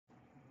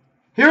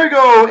Here we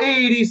go.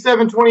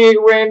 87-28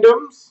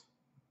 randoms.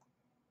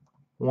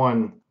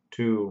 1,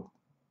 2,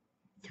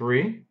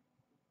 3.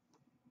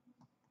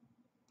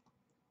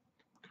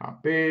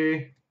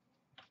 Copy.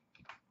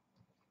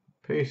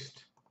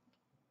 Paste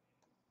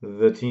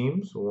the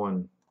teams.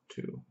 1,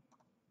 2,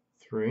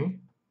 3.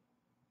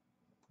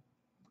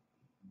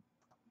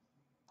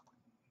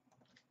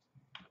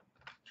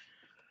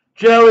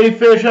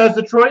 Jellyfish has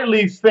Detroit.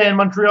 Leafs fan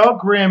Montreal.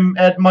 Grim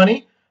Ed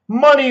Money.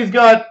 Money's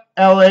got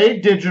LA.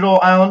 Digital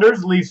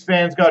Islanders. Leafs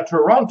fans got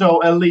Toronto.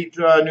 Elite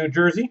New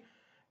Jersey.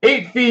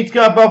 8 Feet's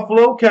got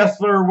Buffalo.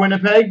 Kessler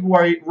Winnipeg.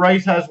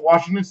 Rice has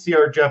Washington.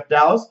 CR Jeff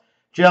Dallas.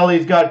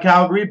 Jelly's got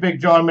Calgary. Big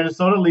John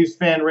Minnesota. Leafs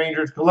fan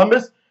Rangers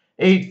Columbus.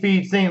 8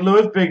 Feet St.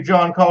 Louis. Big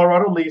John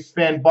Colorado. Leafs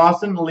fan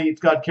Boston. Elite's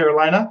got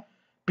Carolina.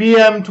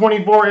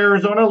 BM24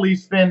 Arizona.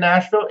 Leafs fan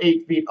Nashville.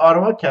 8 Feet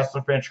Ottawa.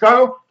 Kessler fan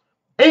Chicago.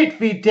 8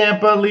 Feet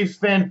Tampa, Leafs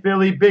fan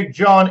Philly, Big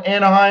John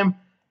Anaheim,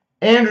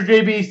 Andrew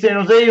JB San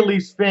Jose,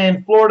 Leafs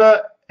fan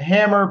Florida,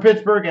 Hammer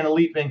Pittsburgh, and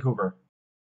Elite Vancouver.